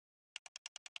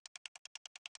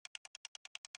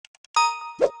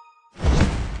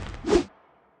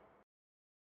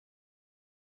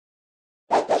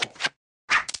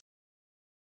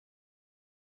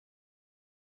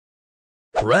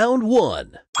Round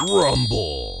 1.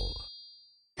 Rumble.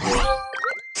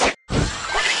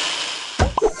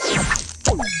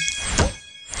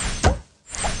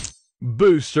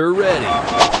 Booster ready.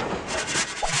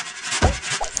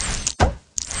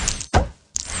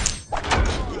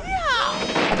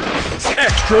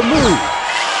 Extra move.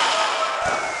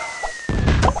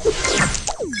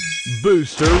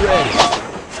 Booster ready.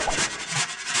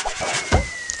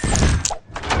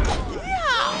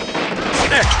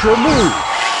 Extra move.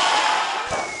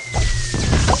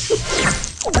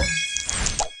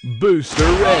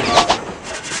 Booster ready.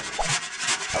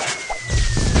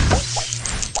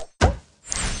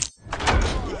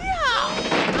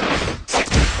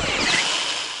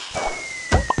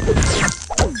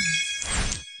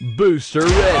 Booster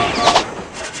ready.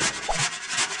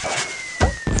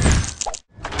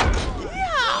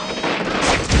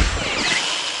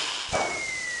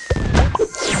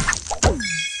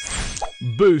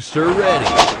 Booster ready.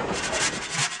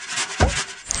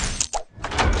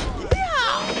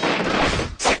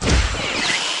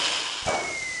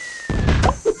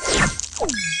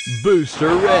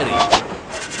 Booster ready.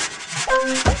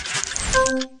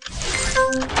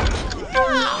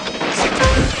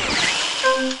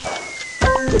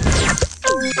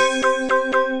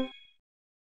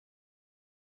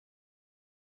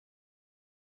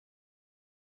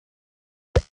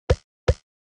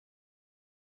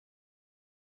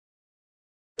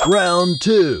 Round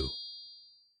 2.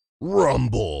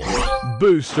 Rumble.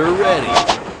 Booster ready.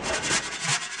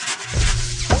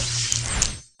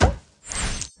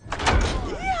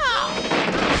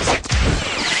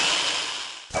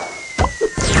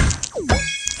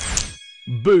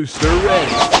 Booster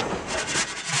ready.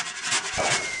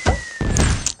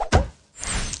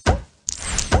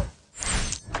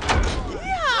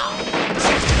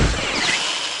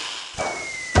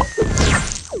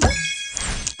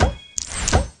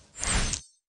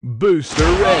 Booster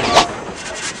ready.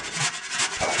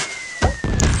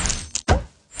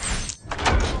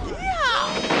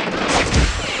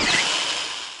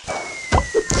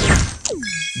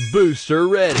 Booster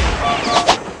ready.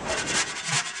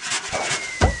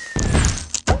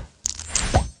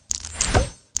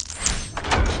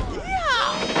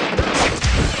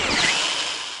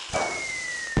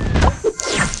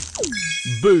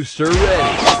 Booster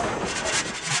ready.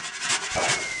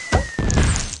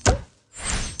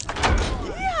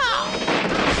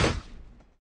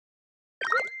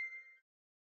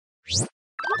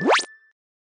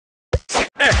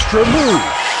 Extra move.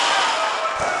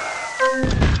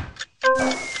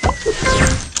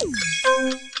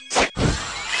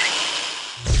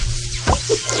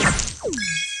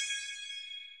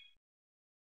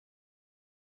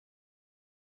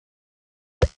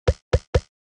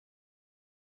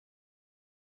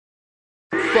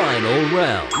 Final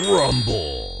round.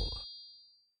 Rumble.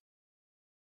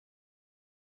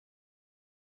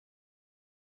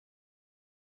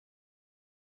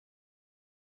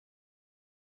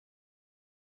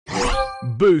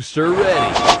 Booster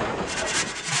ready.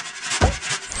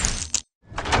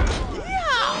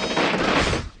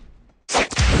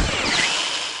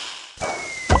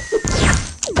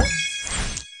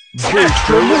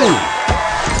 Booster move.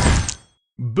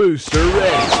 Booster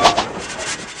ready.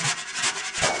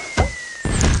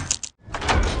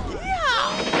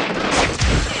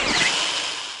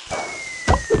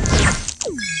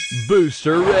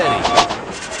 Booster ready.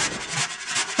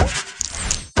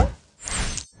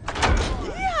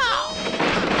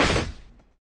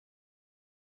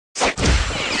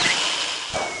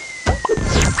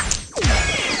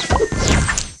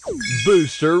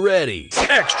 Booster ready.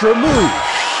 Extra move.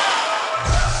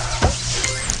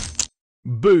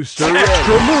 Booster ready.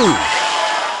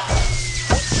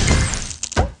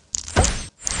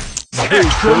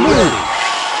 Extra move. Booster ready.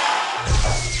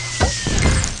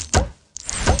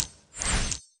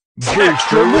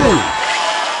 Extra move.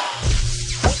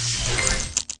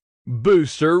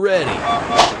 Booster ready.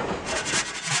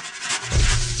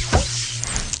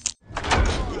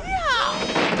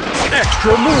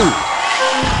 Extra move.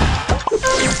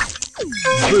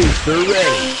 Booster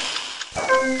ready.